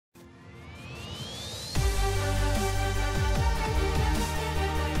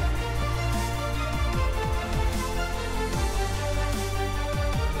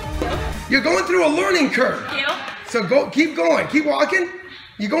You're going through a learning curve. So keep going. Keep walking.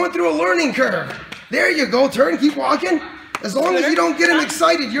 You're going through a learning curve. There you go. Turn. Keep walking. As long as you don't get him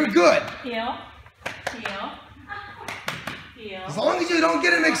excited, you're good. Heel. Heel. Heel. As long as you don't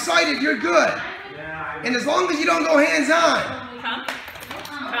get him excited, you're good. And as long as you don't go hands-on.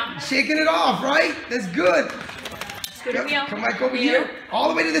 Come. Shaking it off, right? That's good. Yep. Come back over here. All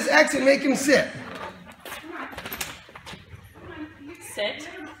the way to this X and make him sit. Sit.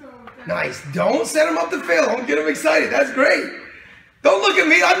 Nice. Don't set him up to fail. Don't get him excited. That's great. Don't look at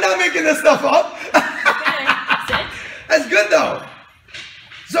me. I'm not making this stuff up. Okay. Sit. That's good, though.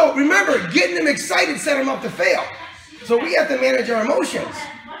 So remember, getting him excited set him up to fail. So we have to manage our emotions.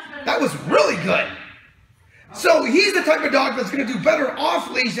 That was really good. So he's the type of dog that's going to do better off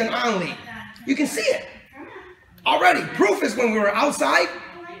leash than on leash. You can see it already. Proof is when we were outside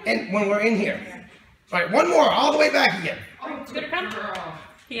and when we're in here. All right, one more, all the way back again. Scooter, come.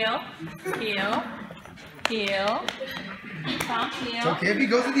 Heel. Heel. Heel. Come. Heel. It's okay if he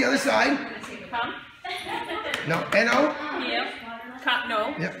goes to the other side. Come. No, N-O. Heel. Come.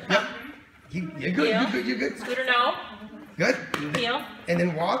 No. Yep. You're good. Heel. You're good. You're good. Scooter, no. Good. Heel. And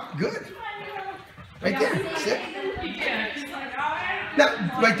then walk. Good. Right there. Sit.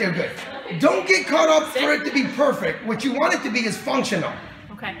 Now, right there. Good. Don't get caught up for it to be perfect. What you want it to be is functional.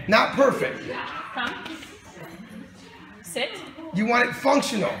 Okay. Not perfect. Come. Sit. You want it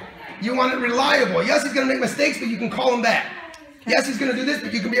functional. You want it reliable. Yes, he's going to make mistakes, but you can call him back. Yes, he's going to do this,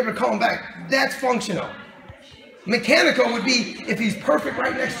 but you can be able to call him back. That's functional. Mechanical would be if he's perfect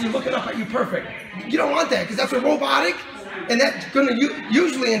right next to you, looking up at you perfect. You don't want that because that's a robotic, and that's going to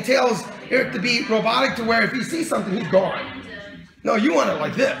usually entails it to be robotic to where if he sees something, he's gone. No, you want it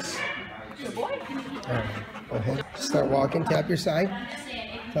like this. Good boy. All right, go ahead. Start walking. Tap your side.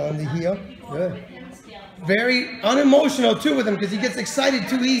 Tell him to heel. Good. Very unemotional too with him because he gets excited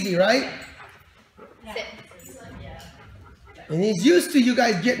too easy, right? Sit. And he's used to you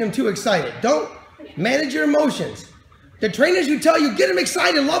guys getting him too excited. Don't manage your emotions. The trainers who tell you, get him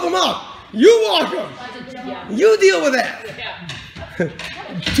excited, love him up. You walk him. You deal with that.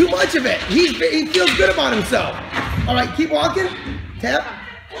 Too much of it. He feels good about himself. All right, keep walking. Tap.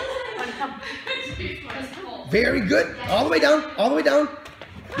 Very good. All the way down. All the way down.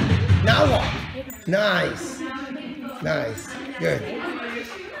 Now walk. Nice. Nice. Good.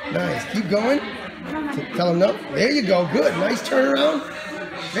 Nice. Keep going. Tell him no. There you go. Good. Nice turnaround.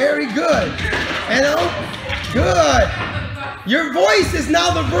 Very good. And good. Your voice is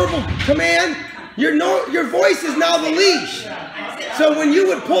now the verbal command. Your voice is now the leash. So when you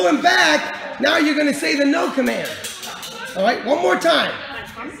would pull him back, now you're going to say the no command. All right. One more time.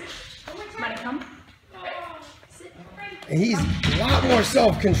 And he's a lot more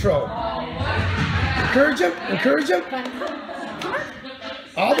self-control. Encourage him. Encourage him.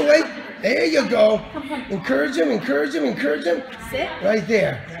 All the way. There you go. Encourage him. Encourage him. Encourage him. Right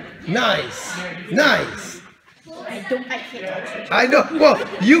there. Nice. Nice. I know. Well,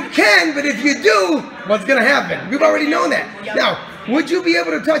 you can, but if you do, what's going to happen? We've already known that. Now, would you be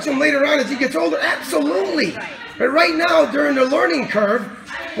able to touch him later on as he gets older? Absolutely. But right now, during the learning curve,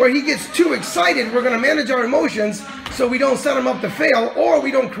 where he gets too excited, we're going to manage our emotions so we don't set him up to fail or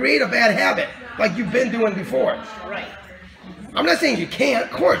we don't create a bad habit like you've been doing before. Right. I'm not saying you can't.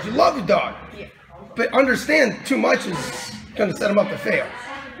 Of course, you love your dog. Yeah. But understand too much is going to set him up to fail.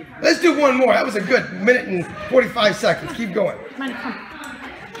 Let's do one more. That was a good minute and 45 seconds. Keep going.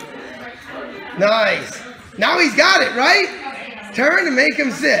 Nice. Now he's got it, right? Turn and make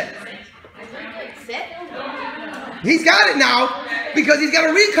him sit. Sit. He's got it now because he's got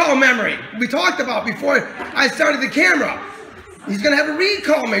a recall memory. We talked about before I started the camera. He's going to have a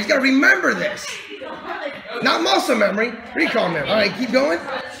recall memory. He's got to remember this. Not muscle memory, recall memory. All right, keep going.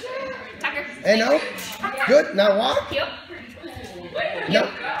 And no. Good. Now walk. No.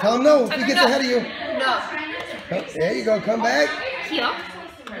 Tell him no if he gets ahead of you. No. Oh, there you go. Come back. Heel.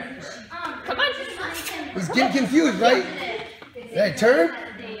 Come on. He's getting confused, right? Right, turn.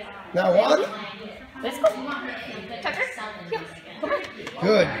 Now walk. Let's go. Tucker. Heel. Come on.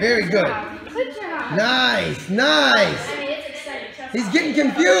 Good. Very good. Nice. Nice. He's getting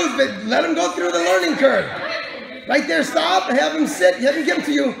confused, but let him go through the learning curve. Right there, stop, have him sit, have him come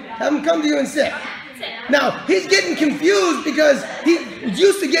to you, have him come to you and sit. Now, he's getting confused because he's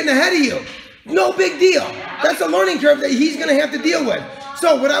used to getting ahead of you. No big deal. That's a learning curve that he's going to have to deal with.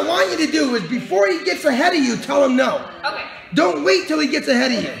 So what I want you to do is before he gets ahead of you, tell him no. Okay. Don't wait till he gets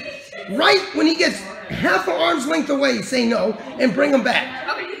ahead of you. Right when he gets half an arm's length away, say no and bring him back.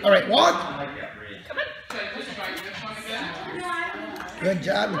 Okay. All right, walk. Come on. Good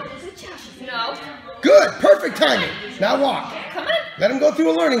job. No. Good, perfect timing. Now walk. Come on. Let him go through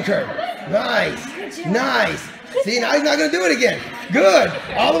a learning curve. Nice. Nice. See, now he's not going to do it again. Good.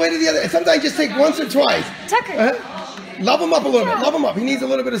 All the way to the other. Sometimes just take once or twice. Tucker. Love him up a little bit. Love him up. He needs a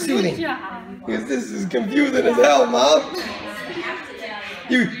little bit of soothing. Because this is confusing as hell, Mom.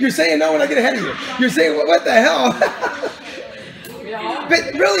 You're saying no when I get ahead of you. You're saying, well, what the hell?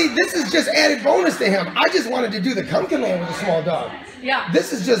 But really, this is just added bonus to him. I just wanted to do the come command with a small dog. Yeah.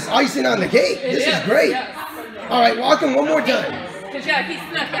 This is just icing on the cake. This is great. Yeah. All right, walk him one more time. Because, yeah, he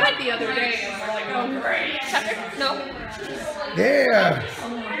snuck out the other day, and we're like, oh, great. Tucker. No. There.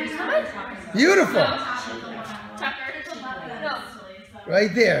 Beautiful. Tucker. No.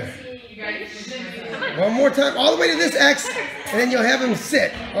 Right there. One more time, all the way to this X, and then you'll have him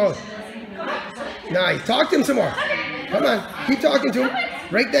sit. Oh, nice. Talk to him some more. Come on, keep talking to him.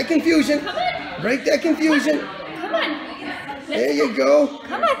 Break that confusion. Break that confusion. Come on. There you go.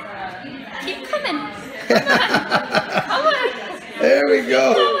 Come on. Keep coming. Come on. Come on. There we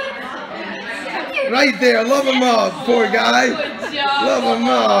go. Right there. Love him up, poor guy. Love him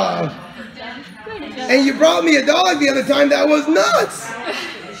up. And you brought me a dog the other time that was nuts.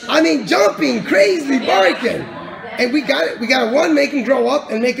 I mean, jumping, crazy, barking. And we got it. We got to make him grow up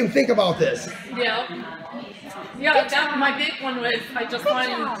and make him think about this. Yeah. Yeah, that my big one was I just wanted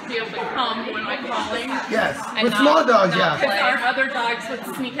him to be able to come when I call him. Yes, And with small dogs, yeah. Because our other dogs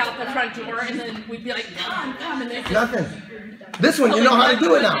would sneak out the front door, and then we'd be like, come, and they just Nothing. This one, you know how to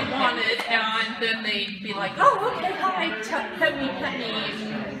do it now. They wanted, and then they'd be like, oh, okay, hi, pet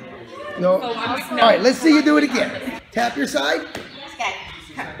me. No. So I'm like, All no. right, let's see you do it again. Tap your side. Okay.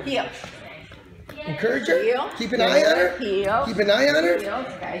 Heel. Encourage her. Heel. Keep an eye on her. Heel. Keep an eye on her. Heel.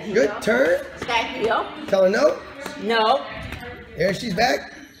 Okay. Heel. Good. Turn. Okay. Heel. Tell her no. No. There she's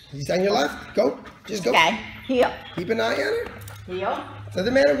back. She's on your left. Go. Just go. Okay. Heel. Keep an eye on her. Heel.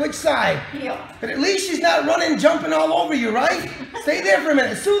 Doesn't matter which side. Heel. But at least she's not running, jumping all over you, right? Stay there for a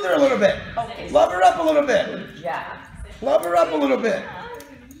minute. Soothe her a little bit. Okay. Love her up a little bit. Good job. Love her up a little bit.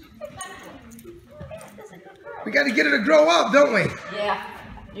 We got to get her to grow up, don't we? Yeah.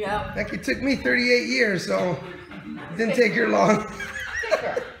 Yeah. Like it took me 38 years, so it didn't take her long.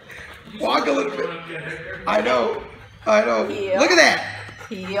 Walk a little bit. I know. I know. Heel. Look at that.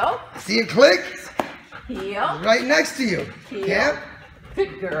 Heel. See it click? Heel. Right next to you. Heel. Tap.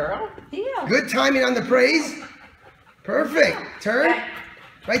 Good girl. Heel. Good timing on the praise. Perfect. Turn.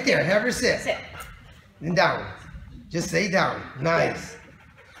 Right there. Have her sit. Sit. And down. Just stay down. Nice.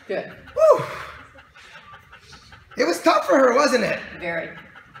 Good. Whew. It was tough for her, wasn't it? Very.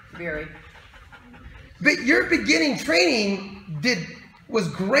 Very. But your beginning training was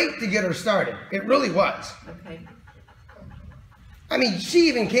great to get her started. It really was. Okay. I mean, she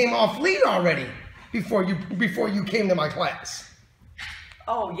even came off lead already before you came to my class.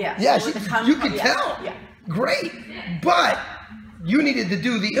 Oh, yeah. Yeah, So with the you could yeah. tell. Yeah. Great. But you needed to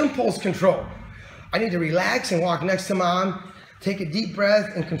do the impulse control. I need to relax and walk next to Mom, take a deep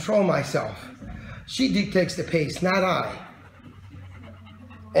breath, and control myself. She dictates the pace, not I.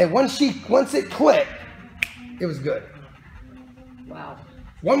 And once it clicked, it was good. Wow.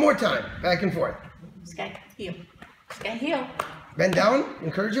 One more time, back and forth. Okay. Heel. Okay. Heel. Bend down,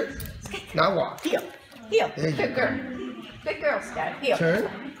 encourage her. Now walk. Heel. Heel. There you Good go. girl. Good girl, Scott. Heel.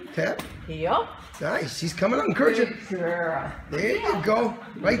 Turn, tap. Heel. Nice, she's coming up, encourage her. Good girl. There you go.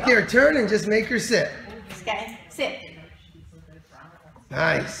 Right there, turn and just make her sit. Scott, sit.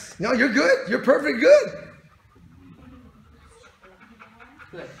 Nice. No, you're good. You're perfect good.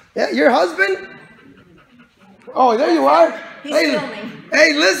 Good. Yeah, your husband? Oh, there you are. He's Hey, filming.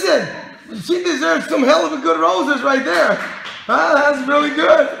 hey, listen. She deserves some hell of a good roses right there. Huh? That's really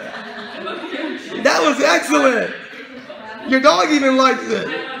good. That was excellent. Your dog even likes it.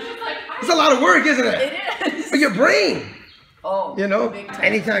 It's a lot of work, isn't it? It is. For your brain. Oh, You know, big time.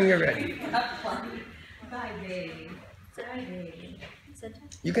 anytime you're ready.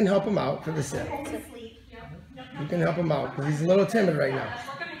 You can help him out for the sit. You can help him out because he's a little timid right now.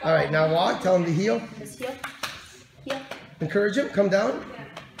 All right, now walk. Tell him to heel. Just heel. Heel. Encourage him. Come down.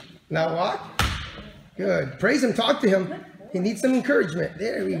 Now walk. Good. Praise him. Talk to him. He needs some encouragement.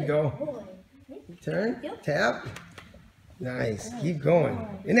 There we go. Turn. Tap. Nice. Keep going.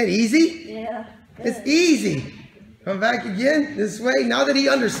 Isn't that easy? Yeah. It's easy. Come back again this way. Now that he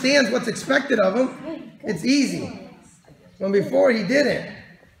understands what's expected of him, it's easy. When before he didn't.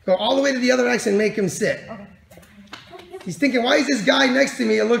 Go all the way to the other X and make him sit. He's thinking, why is this guy next to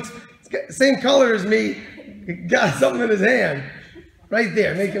me? It looks the same color as me. He got something in his hand. Right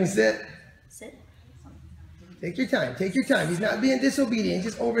there. Make him sit. Sit. Take your time. Take your time. He's not being disobedient.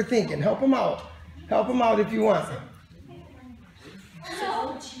 He's just overthinking. Help him out. Help him out if you want.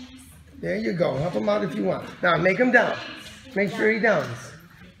 There you go. Help him out if you want. Now make him down. Make sure he downs.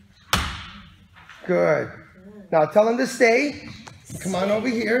 Good. Now tell him to stay. Come on over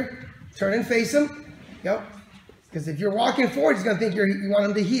here. Turn and face him. Yep. Because if you're walking forward, he's going to think you want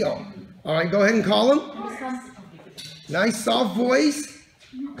him to heel. All right, go ahead and call him. Nice soft voice.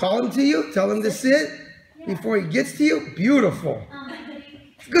 Call him to you. Tell him to sit before he gets to you. Beautiful.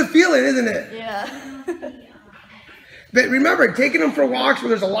 It's a good feeling, isn't it? Yeah. But remember, taking him for walks where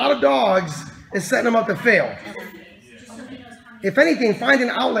there's a lot of dogs is setting him up to fail. If anything, find an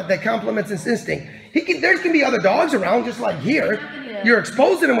outlet that complements his instinct. There can be other dogs around, just like here. Yeah. You're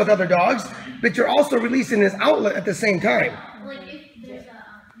exposing him with other dogs, but you're also releasing his outlet at the same time.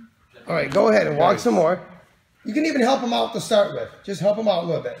 All right, go ahead and walk some more. You can even help him out to start with. Just help him out a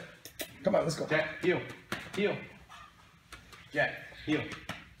little bit. Come on, let's go. Jack, heel. Heel. Jack, heel.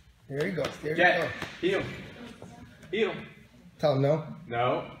 There he goes. There you Jack, go. heel. Heel. Tell him no.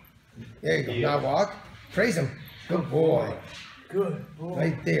 No. There you go. Heel. Now walk. Praise him. Good boy. Good boy.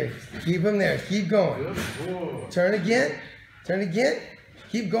 Right there. Keep him there. Keep going. Good boy. Turn again. Turn again.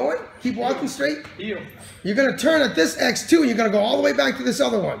 Keep going. Keep walking straight. Heel. You're going to turn at this X2 and you're going to go all the way back to this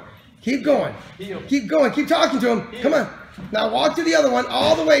other one. Keep going. Heel. Keep going. Keep talking to him. Come on. Now walk to the other one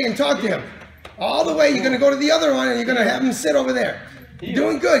all the way and talk to him. All the way. You're going to go to the other one and you're going to have him sit over there. You're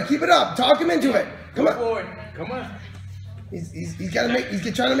doing good. Keep it up. Talk him into it. Come Good on. boy. Come on. He's trying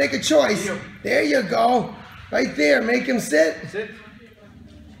to make a choice. There you go. Right there. Make him sit. Sit.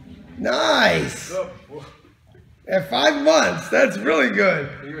 Nice. Good boy. At 5 months. That's really good.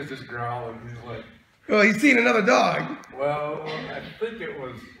 He was just growling. He's like, Well, he's seen another dog. well, I think it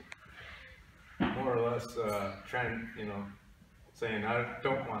was more or less trying, saying, I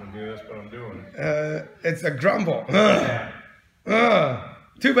don't want to do this, but I'm doing it. It's a grumble. Yeah.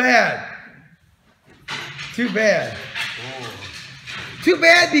 Too bad. Too bad. Oh. Too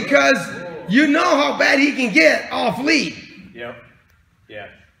bad because you know how bad he can get off lead. Yep. Yeah.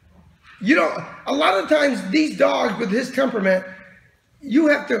 You don't. A lot of times these dogs with his temperament, you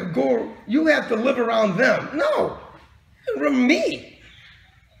have to live around them. No, from me.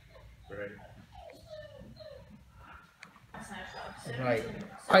 Right. Right.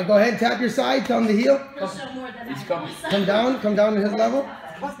 All right. Go ahead and tap your side. Tell him to heel. He's coming. Come down. Come down to his level.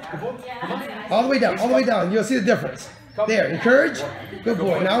 All the way down. All the way down. You'll see the difference. There. Encourage. Good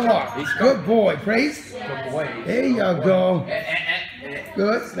boy. Now walk. Good boy. Praise. Good boy. There you go.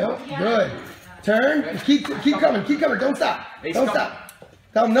 Good. No. Good. Turn. Keep coming. Keep coming. Don't stop. Don't stop.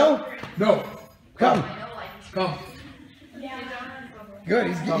 Tell him no. No. Come. Come. Good.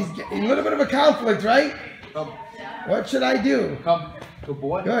 He's a little bit of a conflict, right? Come. What should I do? Come. Good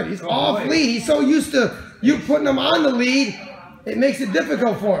boy. Good. He's off lead. He's so used to you putting him on the lead, it makes it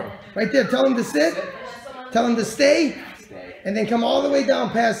difficult for him. Right there. Tell him to sit. Tell him to stay. And then come all the way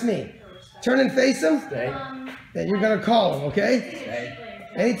down past me. Turn and face him. Stay. Then you're going to call him, okay? Stay.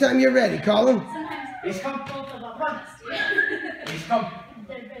 Anytime you're ready, call him. He's come. He's come.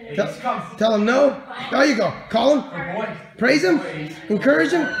 He's come. Tell him no. There you go. Call him. Good boy. Praise him.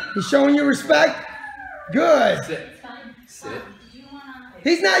 Encourage him. He's showing you respect. Good. Sit. Sit.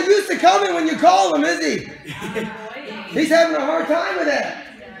 He's not used to coming when you call him, is he? He's having a hard time with that.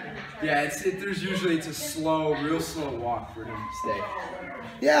 Yeah, there's usually a slow, real slow walk for him to stay.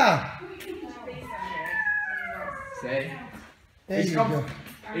 Yeah. Stay. There He's you come. go.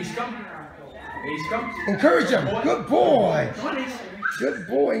 He's come. He's come. Encourage him. Good boy. Come on, Ace. Good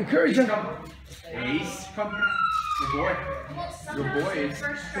boy. Encourage He's him. come. Ace, come. Good boy. Good boy, Ace.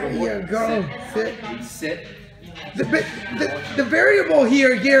 There you go. Sit. Ace, sit. The variable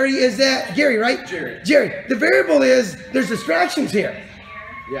here, Gary, is that Gary, right? Jerry. The variable is there's distractions here.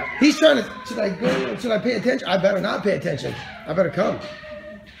 Yeah. He's trying to. Should I go? Should I pay attention? I better not pay attention. I better come.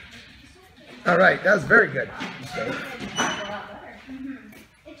 All right, that was very good. Okay.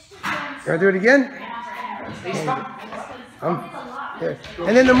 You want to do it again? There.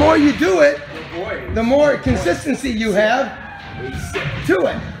 And then the more you do it, the more consistency you have to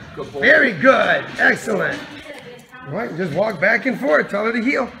it. Very good. Excellent. All right, just walk back and forth. Tell her to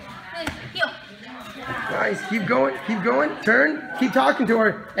heel. Heel. Nice. Keep going. Keep going. Turn. Keep talking to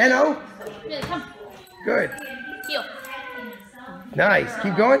her. N-O. Come. Good. Heel. Nice.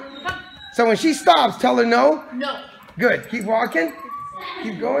 Keep going. So when she stops, tell her no. No. Good. Keep walking.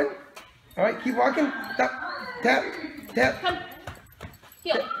 Keep going. All right. Keep walking. Tap. Tap. Tap. Come.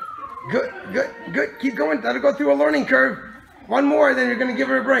 Heel. Good. Good. Good. Keep going. That'll go through a learning curve. One more, then you're going to give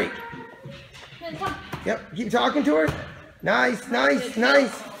her a break. Come. Yep. Keep talking to her. Nice. Nice.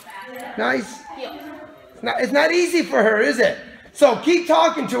 Nice. Nice. Heel. It's not easy for her, is it? So keep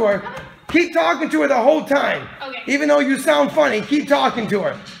talking to her. Keep talking to her the whole time. Okay. Even though you sound funny, keep talking to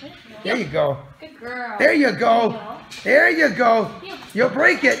her. There you go. Good. Girl. There you go. There you go. You'll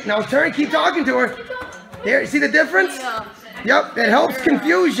break it. Now turn, keep talking to her. There, see the difference? Yep, that helps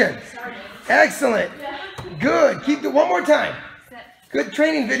confusion. Excellent. Good. Keep it one more time. Good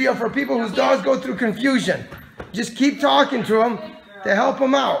training video for people whose dogs go through confusion. Just keep talking to them to help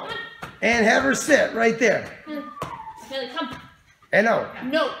them out. And have her sit right there. Haley, come. And no.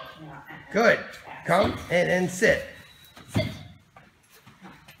 No. Good. Come and sit. Sit.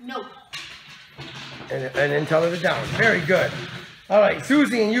 No. And then tell her to down. Very good. All right,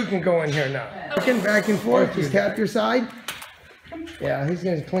 Susie and you can go in here now. Looking back and forth, just tap your side. Yeah, he's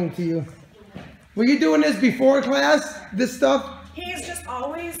gonna cling to you. Were you doing this before class, this stuff? He's just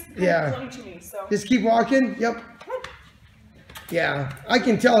always Yeah. coming to me, so. Just keep walking, yep. Yeah, I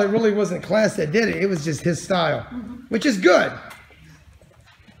can tell it really wasn't class that did it, it was just his style, which is good.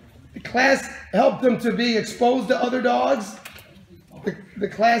 The class helped him to be exposed to other dogs. The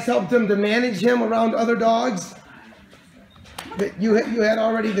class helped him to manage him around other dogs. But you had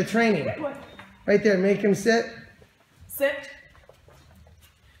already the training. Right there, make him sit. Sit,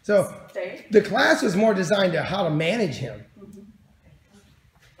 So stay, the class was more designed to how to manage him.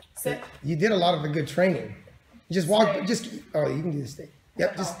 sit. You did a lot of the good training. Just walk, Stay. just, oh, you can do the stay.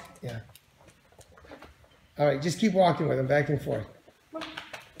 Yep, just, yeah. All right, just keep walking with him back and forth.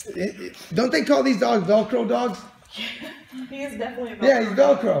 Don't they call these dogs Velcro dogs? He is definitely a Yeah, he's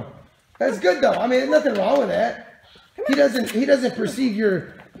Velcro. That's good though. I mean, there's nothing wrong with that. He doesn't perceive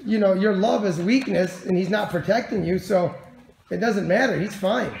your, your love as weakness, and he's not protecting you, so it doesn't matter. He's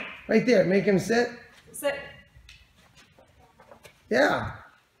fine. Right there, make him sit. Sit. Yeah,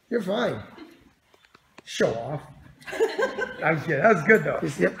 you're fine. Show off. I'm kidding. That was good though.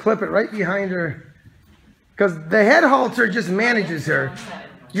 Just clip it right behind her. Because the head halter just manages her.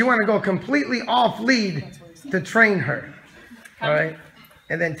 You want to go completely off lead to train her. All right?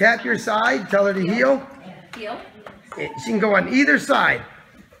 And then tap your side, tell her to heel. Heel. She can go on either side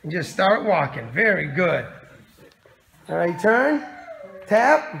and just start walking. Very good. All right, turn,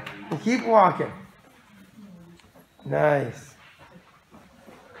 tap, and keep walking. Nice.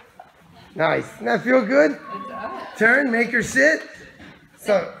 Nice. Doesn't that feel good? Turn, make her sit.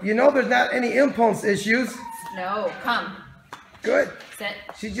 So, there's not any impulse issues. No. Come. Good. Sit.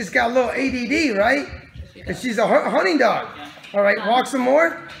 She just got a little ADD, right? And she's a hunting dog. All right, walk some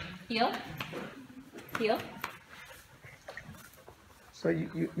more. Heel. Heel. So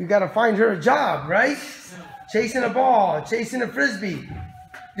you got to find her a job, right? Chasing a ball, chasing a frisbee,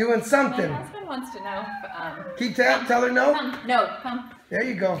 doing My something. husband wants to know Keep tap, tell her no. Come. no, come, There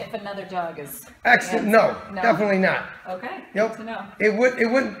you go. if another dog is. Excellent. No, No. definitely not. Okay, Nope. good to know.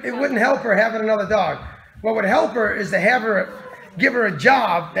 It wouldn't help her having another dog. What would help her is to give her a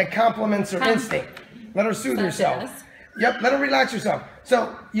job that complements her instinct. Let her soothe Such herself. as? Yep, let her relax herself.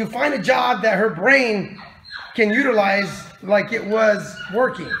 So you find a job that her brain can utilize like it was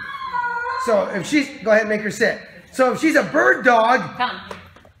working. So if go ahead and make her sit. So if she's a bird dog, Come.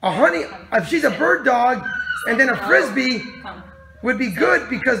 if she's a bird dog and then a frisbee Come. would be good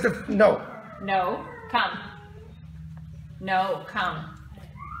because no. No, come. No, come.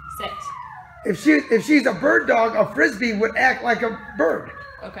 Sit. If she's a bird dog, a frisbee would act like a bird.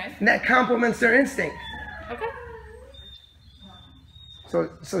 Okay, And that complements their instinct. okay.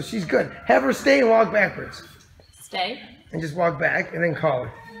 So she's good. Have her stay and walk backwards. Stay. And just walk back and then call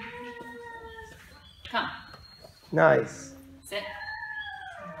her. Come. Nice. Sit.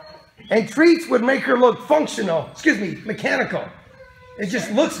 And treats would make her look mechanical. It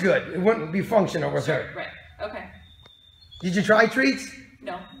just looks good. It wouldn't be functional with her. Right, okay. Did you try treats?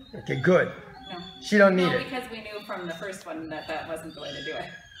 No, Okay, good. no. She don't need No, it. because we knew from the first one that wasn't the way to do it,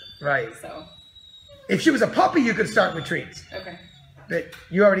 Right. so, If she was a puppy, you could start with treats. okay. But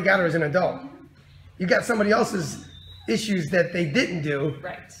you already got her as an adult. You got somebody else's issues that they didn't do.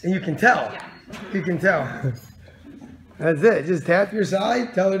 Right. And you can tell. Yeah. You can tell. That's it. Just tap your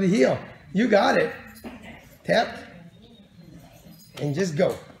side, tell her to heel. You got it. Tap. And just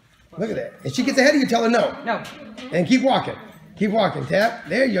go. Look at that. If she gets ahead of you, tell her no. No. And keep walking. Keep walking. Tap.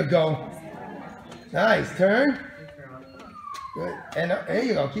 There you go. Nice. Turn. Good. And there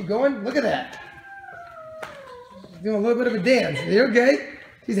you go. Keep going. Look at that. Doing a little bit of a dance. You're okay.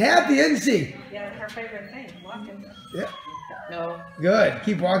 She's happy, isn't she? Yeah, her favorite thing, walking. Yeah. No. Good.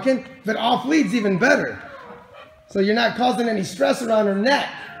 Keep walking. But off lead's even better. So you're not causing any stress around her neck.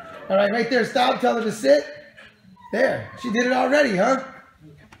 All right, right there. Stop. Tell her to sit. There. She did it already, huh?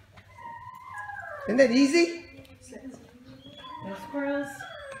 Isn't that easy? No squirrels.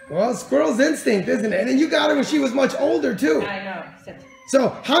 Well, squirrel's instinct, isn't it? And then you got her when she was much older, too. I know. Sit. So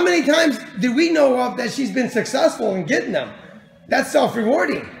how many times did we know of that she's been successful in getting them? That's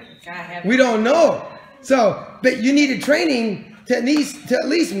self-rewarding. We don't know. So, but you needed training to at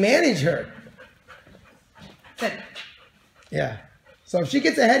least manage her. Sit. Yeah. So if she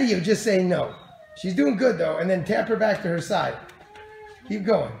gets ahead of you, just say no. She's doing good though, and then tap her back to her side. Keep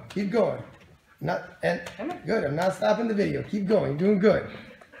going. Keep going. Good. I'm not stopping the video. Keep going. You're doing good.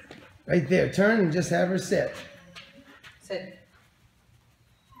 Right there. Turn and just have her sit. Sit.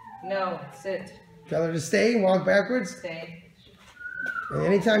 No, sit. Tell her to stay and walk backwards. Stay. And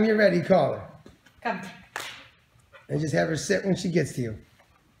anytime you're ready, call her. Come. And just have her sit when she gets to you.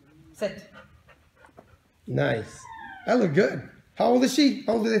 Sit. Nice. That looked good. How old is she?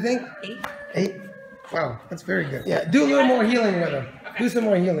 How old do they think? 8. 8. Wow, that's very good. Yeah, do a little more healing with him. Do some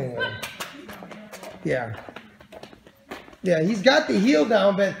more healing with him. Yeah. Yeah, he's got the heel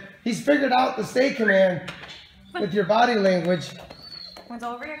down, but he's figured out the stay command with your body language. One's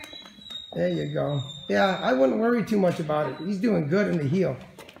over here. There you go. Yeah, I wouldn't worry too much about it. He's doing good in the heel.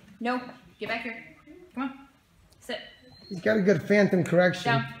 No. Get back here. Come on. Sit. He's got a good phantom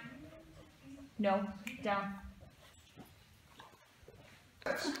correction. Down. No. Down.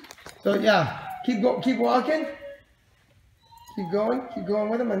 So yeah, keep walking. Keep going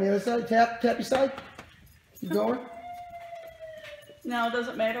with him on the other side. Tap your side. Keep going. Now, does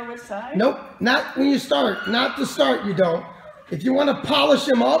it matter which side? Nope, not when you start. Not to start, you don't. If you want to polish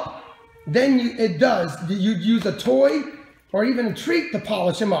him up, then it does. You'd use a toy or even a treat to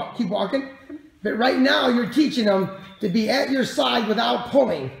polish him up. Keep walking. But right now, you're teaching him to be at your side without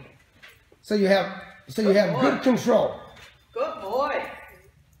pulling. So you have good control. Good boy.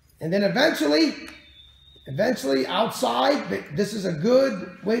 And then eventually outside, but this is a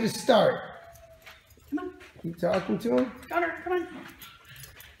good way to start. Come on. Keep talking to him. Connor, come on.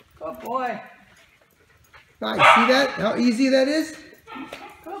 Good boy. Nice, see that? How easy that is?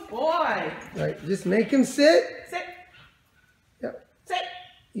 Good boy. Right, just make him sit. Sit. Yep. Sit.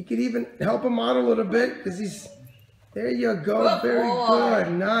 You could even help him out a little bit because he's, there you go, Good very boy.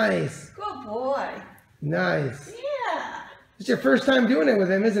 good, nice, Good boy. nice. Yeah. It's your first time doing it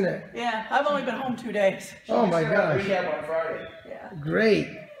with him, isn't it? Yeah, I've only been home 2 days. Oh my gosh, Rehab on Friday. Yeah. great.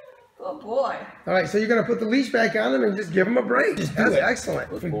 Good boy. All right, so you're gonna put the leash back on him and just give him a break. That's excellent.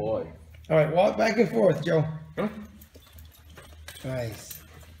 Good boy. All right, walk back and forth, Joe. Nice.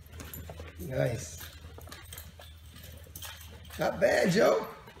 Nice. Not bad, Joe.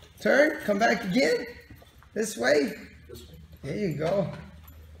 Turn, come back again. This way. There you go.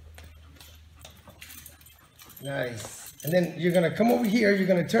 Nice. And then you're going to come over here. You're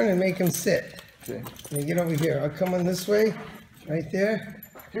going to turn and make him sit. Okay. And get over here. I'll come on this way. Right there.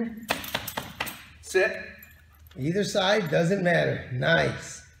 Sit. Either side, doesn't matter.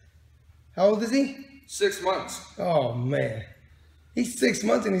 Nice. How old is he? 6 months. Oh, man. He's 6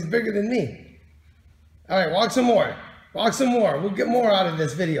 months and he's bigger than me. All right, walk some more. Walk some more. We'll get more out of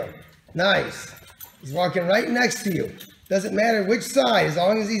this video. Nice. He's walking right next to you. Doesn't matter which side, as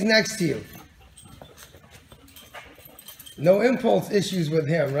long as he's next to you. No impulse issues with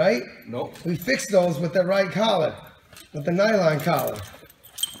him, right? Nope. We fixed those with the right collar, with the nylon collar.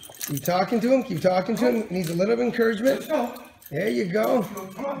 Keep talking to him. Keep talking to him. Needs a little encouragement. There you go.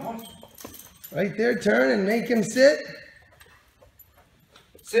 Right there. Turn and make him sit.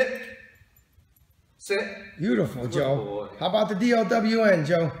 Sit. Sit. Beautiful, Good Joe. boy. How about the DOWN,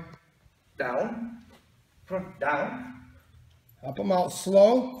 Joe? Down. Down. Help him out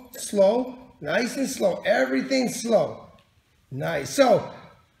slow, slow, nice and slow. Everything slow. Nice. So,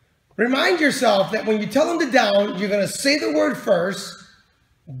 remind yourself that when you tell him to down, you're going to say the word first,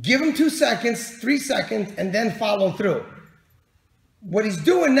 give him 2 seconds, 3 seconds, and then follow through. What he's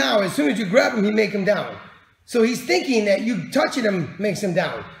doing now, as soon as you grab him, he make him down. So he's thinking that you touching him makes him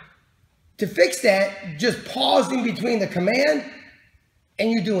down. To fix that, just pause in between the command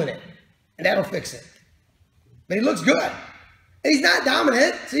and you doing it. And that'll fix it. But he looks good. And he's not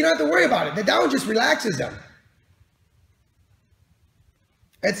dominant, so you don't have to worry about it. The down just relaxes him.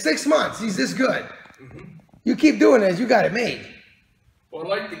 At 6 months, he's this good. You keep doing this, you got it made. Well, I'd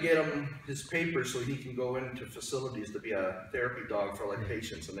like to get him his papers so he can go into facilities to be a therapy dog for like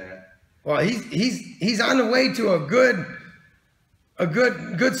patients and that. Well, he's on the way to a good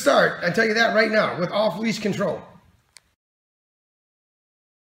start. I tell you that right now with off leash control.